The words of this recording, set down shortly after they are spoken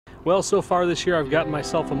Well, so far this year I've gotten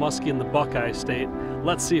myself a muskie in the Buckeye State.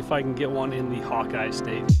 Let's see if I can get one in the Hawkeye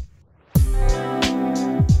State.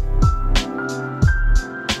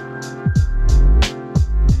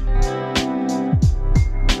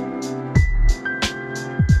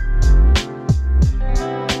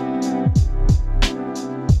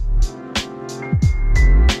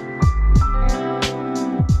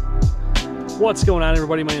 What's going on,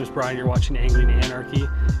 everybody? My name is Brian. You're watching Angling Anarchy.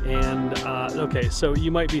 And okay, so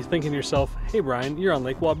you might be thinking to yourself, hey Brian, you're on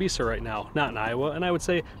Lake Waubesa right now, not in Iowa. And I would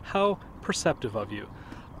say, how perceptive of you.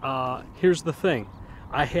 Here's the thing.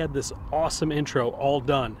 I had this awesome intro all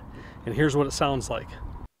done, and here's what it sounds like.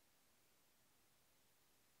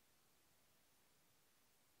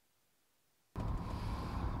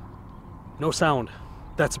 No sound.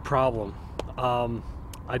 That's a problem.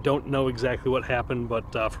 I don't know exactly what happened,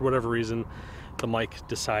 but for whatever reason, the mic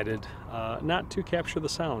decided not to capture the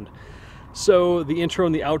sound. So the intro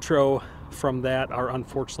and the outro from that are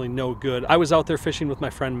unfortunately no good. I was out there fishing with my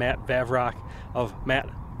friend Matt Vavroch of Matt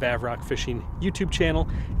Vavroch Fishing YouTube channel.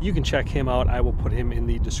 You can check him out. I will put him in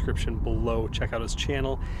the description below. Check out his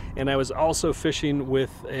channel. And I was also fishing with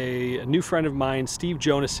a new friend of mine, Steve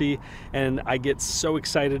Jonesi, and I get so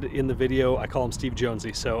excited in the video, I call him Steve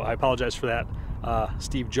Jonesi, so I apologize for that.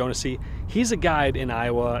 Steve Jonesi. He's a guide in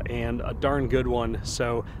Iowa and a darn good one,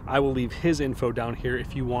 so I will leave his info down here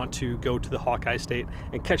if you want to go to the Hawkeye State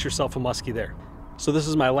and catch yourself a muskie there. So this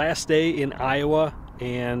is my last day in Iowa,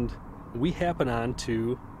 and we happen on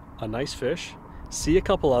to a nice fish, see a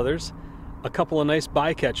couple others, a couple of nice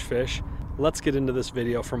bycatch fish. Let's get into this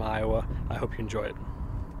video from Iowa. I hope you enjoy it.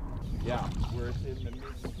 Yeah, we're in the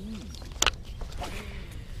Muskies.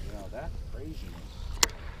 Now that's crazy.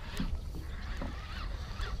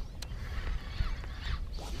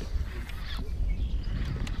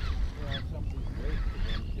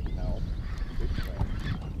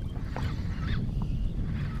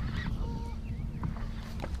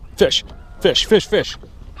 Fish, fish, fish, fish.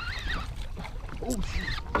 Oh,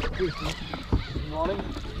 shoot. You want him?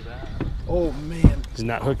 Oh, man. He's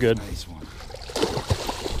not hooked good. Nice one.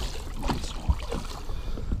 Nice one.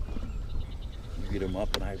 You get him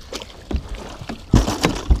up and I...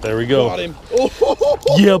 There we go. Got him. Oh.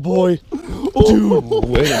 Yeah, boy. Dude.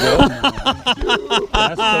 Way to go.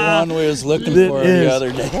 That's the one we was looking for the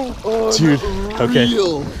other day. Oh, dude, okay.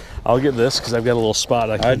 I'll get this because I've got a little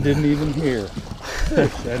spot. I didn't even hear.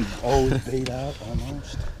 And always bait out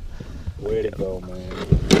almost. Way to go,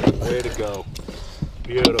 man. Way to go.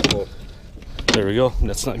 Beautiful. There we go.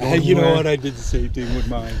 That's not going You know anywhere. what? I did the same thing with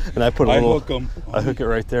mine. And I put a little. Hook them. I hook it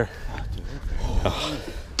right there. Oh.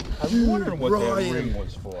 I'm wondering what that ring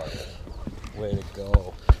was for. Way to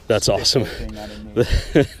go. That's awesome.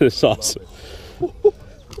 That's awesome.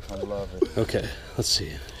 I love it. Okay, let's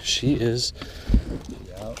see. She is.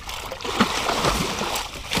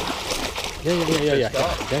 Yeah.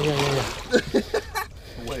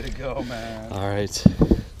 Way to go, man. All right.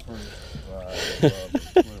 20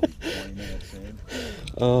 minutes in.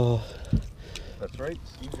 Oh. That's right.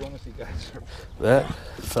 Steve Jonesi guys. That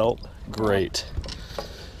felt great.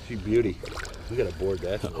 She beauty. We gotta board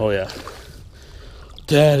that. Oh yeah.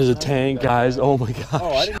 That is a tank, guys. Oh my gosh.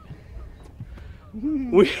 Oh, I didn't.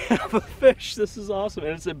 We have a fish. This is awesome,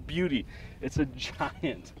 and it's a beauty. It's a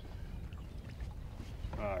giant.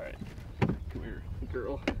 All right. Come here,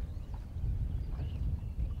 girl.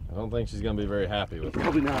 I don't think she's gonna be very happy with it.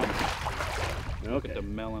 Probably not. Look at the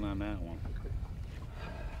melon on that one.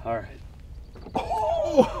 All right.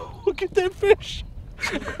 Oh, look at that fish.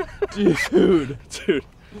 Dude. Dude.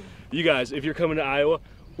 You guys, if you're coming to Iowa,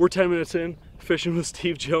 we're 10 minutes in, fishing with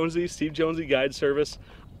Steve Jonesi, Steve Jonesi Guide Service.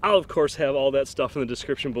 I'll, of course, have all that stuff in the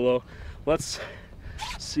description below. Let's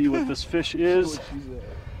see what this fish is.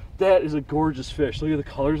 That is a gorgeous fish. Look at the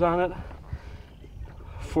colors on it.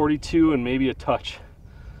 42 and maybe a touch.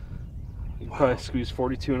 You can probably squeeze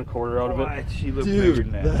 42 and a quarter out of it. She looked bigger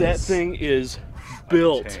than that. That thing is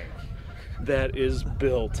built. That is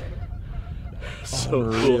built. So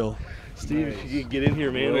Unreal. cool. Steve, Nice. if you could get in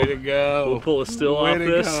here, man. Way to go. We'll pull a still off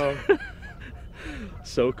this.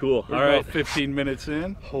 So cool. We're all right. about 15 minutes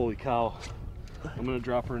in. Holy cow. I'm going to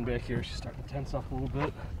drop her in back here. She's starting to tense up a little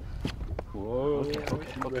bit. Whoa.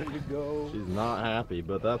 Okay. Ready to go. She's not happy,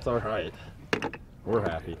 but that's all right. We're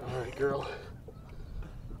happy. All right, girl.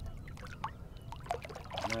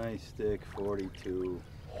 Nice stick, 42.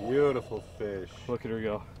 Beautiful fish. Look at her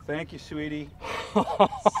go. Thank you, sweetie.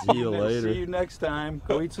 See you later. See you next time.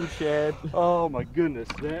 Go eat some shad. Oh my goodness.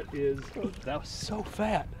 That was so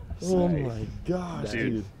fat. Oh Nice. my gosh,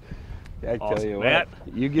 Dude. dude. I tell Awesome. you Matt,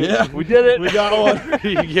 what, you get we did it. We got one.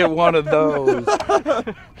 you get one of those.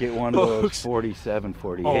 Get one of those Folks. 47,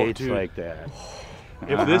 48s Oh, dude. like that.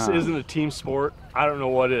 If this isn't a team sport, I don't know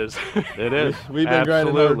what is. It is. We've been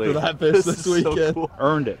grinding hard Absolutely. for that fish this is so weekend. cool.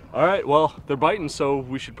 Earned it. All right, well, they're biting, so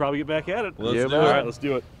we should probably get back at it. Let's Yeah, do All it. right, let's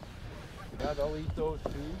do it. Yeah, they'll eat those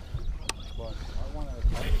too. But I want to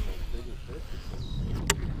target those bigger fish.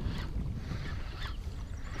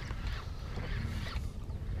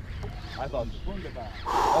 I thought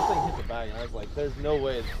that thing hit the bag, and I was like, "There's no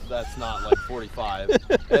way that's not like 45."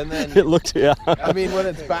 And then, It looked, yeah. I mean, when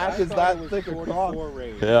its back is that thick across,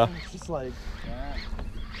 Yeah. it's just like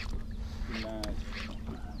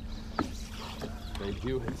they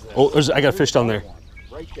do exist. Oh, I got a fish down there.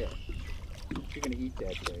 Right there. You're gonna eat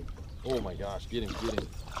that thing. Oh my gosh, get him, get him.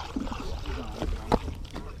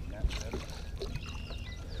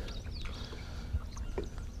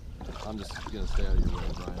 I'm just gonna stay out of your way,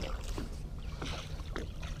 Brian.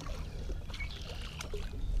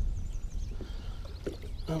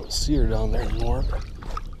 I don't see her down there anymore.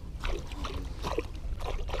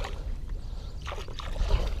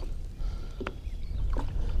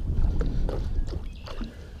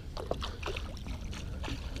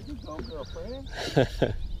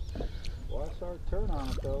 Watch our turn on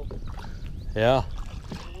it though. Yeah.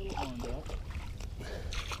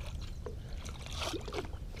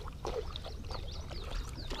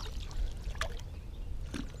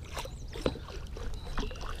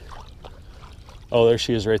 Oh, there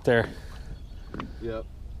she is right there. Yep.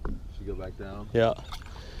 Should go back down. Yeah.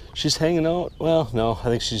 She's hanging out. Well, no, I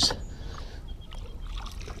think she's...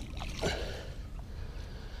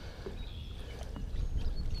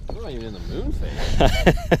 We're not even in the moon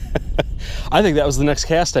phase. I think that was the next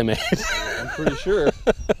cast I made. I'm pretty sure.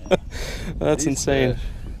 That's These insane. fish.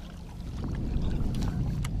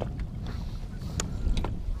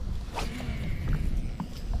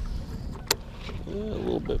 A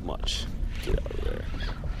little bit much. Get out of there.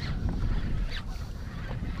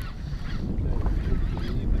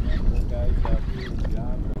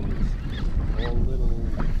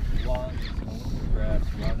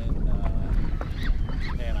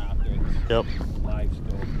 Yep.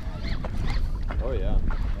 Oh yeah.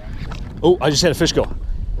 Oh, I just had a fish go.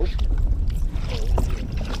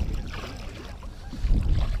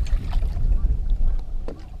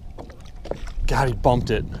 God, he bumped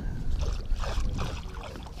it.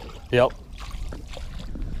 Yep.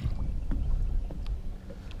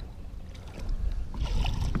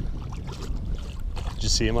 Did you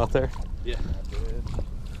see him out there? Yeah.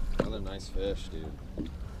 Another nice fish, dude.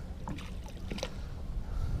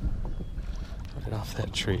 Right off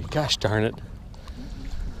that tree. Gosh darn it.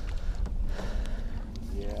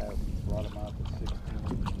 Yeah, brought him out to 16.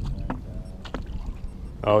 And,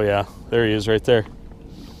 Oh yeah, there he is right there.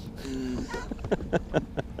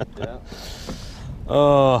 Yeah.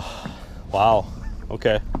 Oh, wow.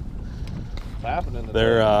 Okay. It's happening today.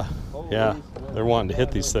 They're Holy yeah, smokes. they're wanting to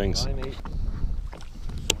hit these things. 9-8.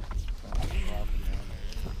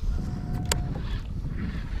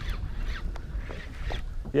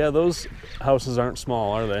 Yeah, those houses aren't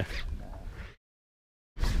small, are they?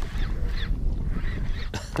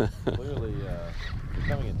 Clearly,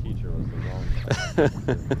 becoming a teacher was the wrong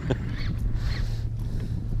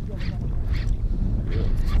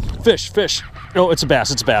Fish. Oh, it's a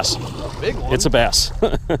bass, it's a bass. big one. It's a bass.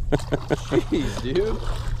 Jeez, dude.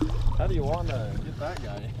 How do you want to get that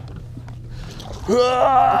guy?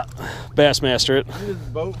 Bassmaster it. You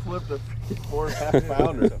just boat flipped a 4.5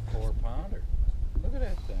 pounder. it's a 4-pounder. Look at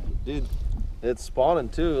that thing. Dude, it's spawning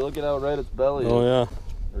too. Look at how red its belly is. Oh yeah.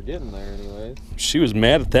 We're getting there anyways. She was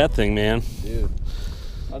mad at that thing, man. Dude.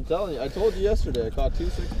 I'm telling you, I told you yesterday, I caught 2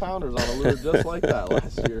 6-pounders on a lure just like that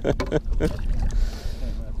last year.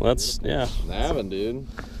 Well, that's, yeah, Navin, dude.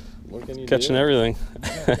 What can you catching do? everything.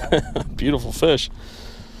 Beautiful fish.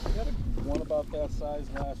 We got one about that size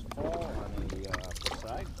last fall on a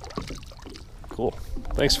side. Cool.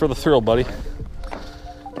 Thanks for the thrill, buddy. Very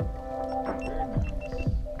nice.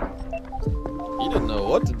 You didn't know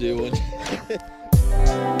what to do when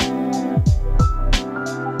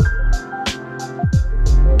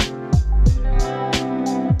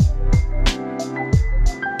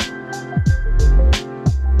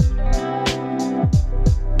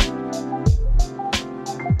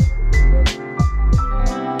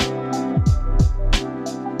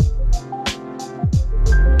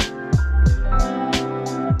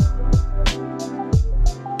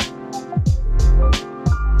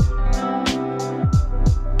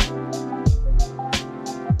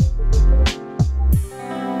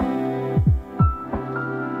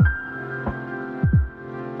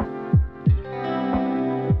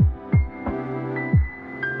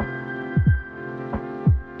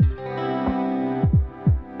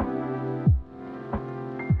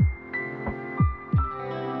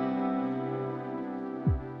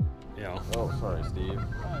Oh, sorry, Steve.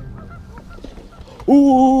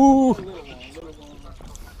 Ooh!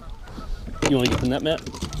 You want to get the net, Matt?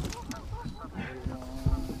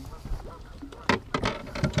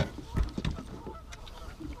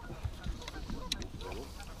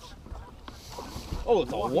 Oh,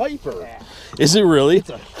 it's a wiper. Is it really? It's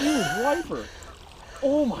a huge wiper.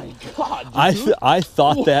 Oh my God, dude. I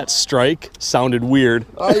thought that strike sounded weird.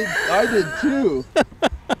 I did too.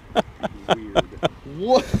 Weird.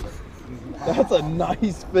 What? That's a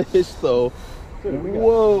nice fish, though.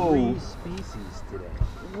 Whoa. 3 species today.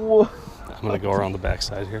 Whoa. I'm gonna go around the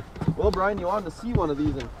backside here. Well, Brian, you wanted to see one of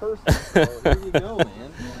these in person, so here you go,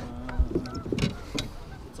 man.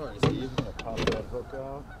 Sorry, Steve. I'm gonna pop that hook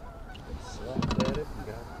out and slap at it and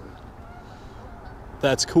got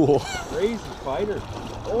That's cool. crazy fighter.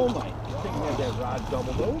 Oh my! I think we had that rod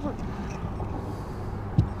doubled over.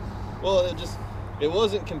 Well, it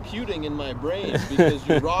wasn't computing in my brain because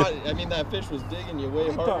your rod, I mean, that fish was digging you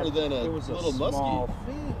way harder than a it was little a small muskie.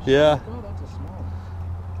 fish. Yeah. Oh, that's a small.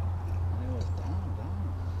 And it was down.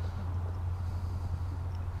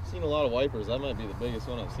 Seen a lot of wipers. That might be the biggest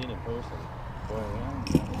one I've seen in person. Boy, yeah,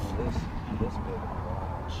 this big.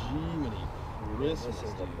 Jiminy This Christmas, is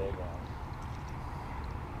a dude. big one.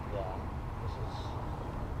 Yeah, this is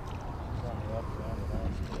on the upper end of that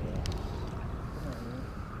scale. Come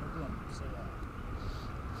on, again, say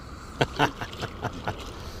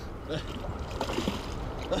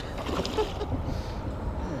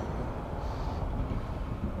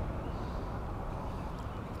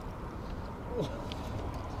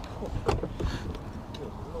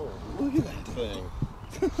Look at that thing.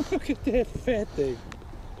 Look at that fat thing.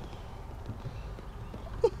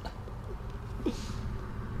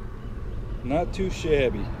 Not too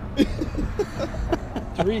shabby.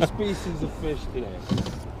 3 species of fish today.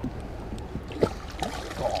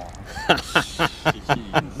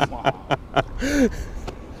 Wow.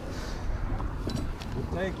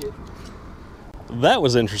 We'll take it. That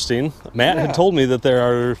was interesting. Matt Yeah. had told me that there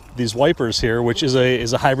are these wipers here, which is a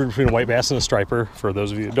hybrid between a white bass and a striper, for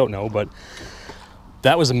those of you who don't know, but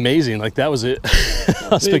that was amazing. Like, that was it.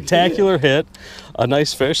 A spectacular hit, a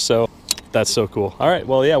nice fish, so that's so cool. All right,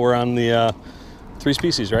 well, yeah, we're on the 3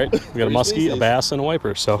 species, right? We got a 3 muskie, species. a bass, and a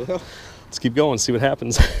wiper, so Yeah. let's keep going, see what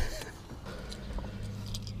happens.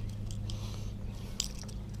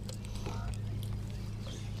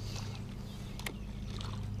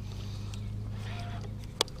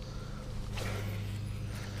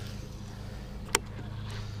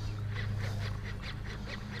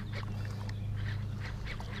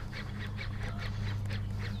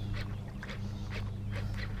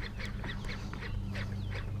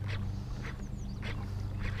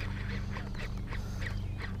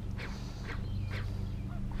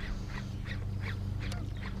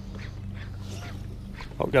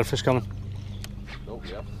 Oh, got a fish coming. Nope,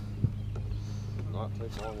 yep. Not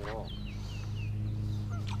take long at all.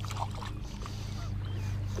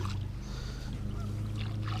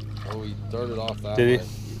 Oh, he darted off that Did way.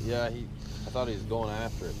 Yeah, I thought he was going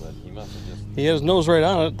after it, but he must have just He had his nose right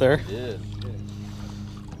on it there, did.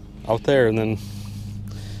 out there, and then, 36,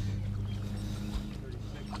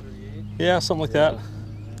 38. yeah, something like that.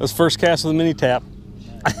 That was first cast with a mini tap.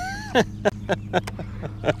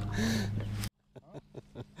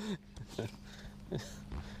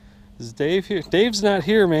 Is Dave here? Dave's not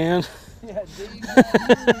here, man. Yeah, Dave.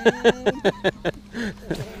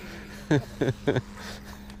 You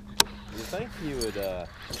think you would get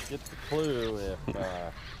the clue if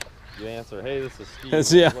you answer, "Hey, this is Steve.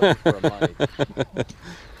 That's- I'm yeah. looking for a mic."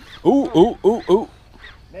 Ooh, ooh, ooh, ooh.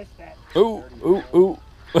 Missed that. Ooh, ooh, ooh.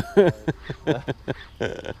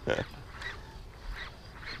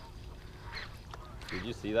 Did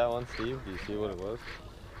you see that one, Steve? Do you see what it was?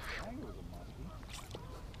 I think it was a muskie.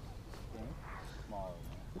 Okay. Smaller one.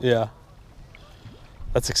 Yeah.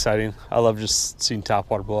 That's exciting. I love just seeing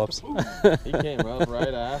topwater blow-ups. He came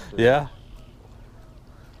right after. Yeah.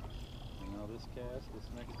 You know this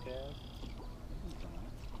next cast? He's on it.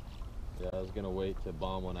 Yeah, I was gonna wait to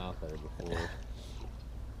bomb one out there before. There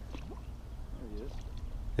he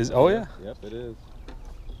is. Oh, yeah. Yep, it is.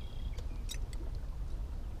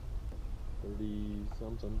 30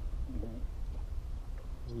 something. Mm-hmm.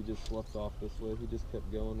 He just left off this way. He just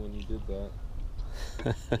kept going when you did that.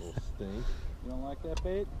 Little stink. You don't like that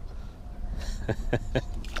bait?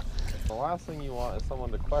 The last thing you want is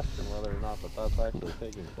someone to question whether or not that's actually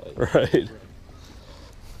taking place. Right.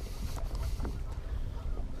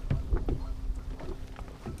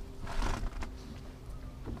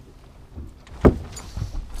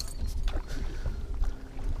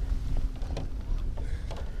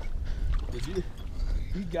 Did you?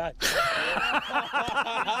 He got you.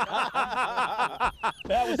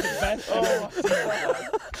 That was the best I've ever seen.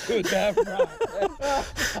 Dude, that rock.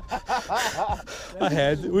 I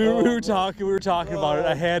had. We were talking about it.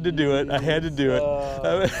 I had to do it. I had to do it.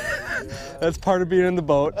 That's part of being in the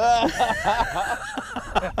boat. That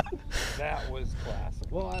was classic.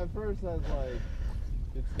 Well, at first I was like,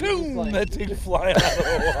 Boom! Like, that thing flying out of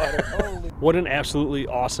the water. holy. What an absolutely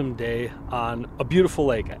awesome day on a beautiful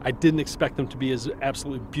lake. I didn't expect them to be as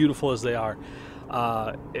absolutely beautiful as they are.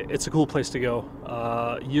 It's a cool place to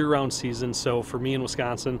go, year-round season. So for me in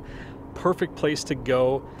Wisconsin, perfect place to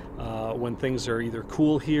go when things are either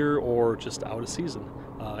cool here or just out of season.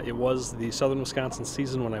 It was the southern Wisconsin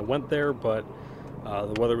season when I went there, but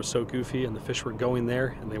the weather was so goofy and the fish were going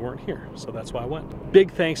there and they weren't here, so that's why I went.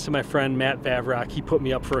 Big thanks to my friend Matt Vavroch. He put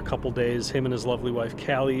me up for a couple days, him and his lovely wife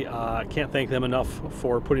Callie. Can't thank them enough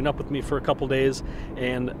for putting up with me for a couple days,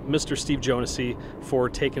 and Mr. Steve Jonesi for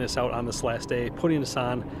taking us out on this last day, putting us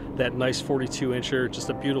on that nice 42-incher, just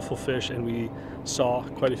a beautiful fish, and we saw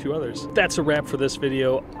quite a few others. That's a wrap for this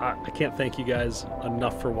video. I can't thank you guys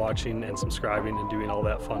enough for watching and subscribing and doing all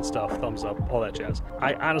that fun stuff, thumbs up, all that jazz.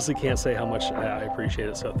 I honestly can't say how much I appreciate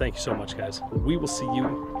it, so thank you so much, guys. We will see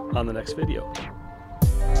you on the next video.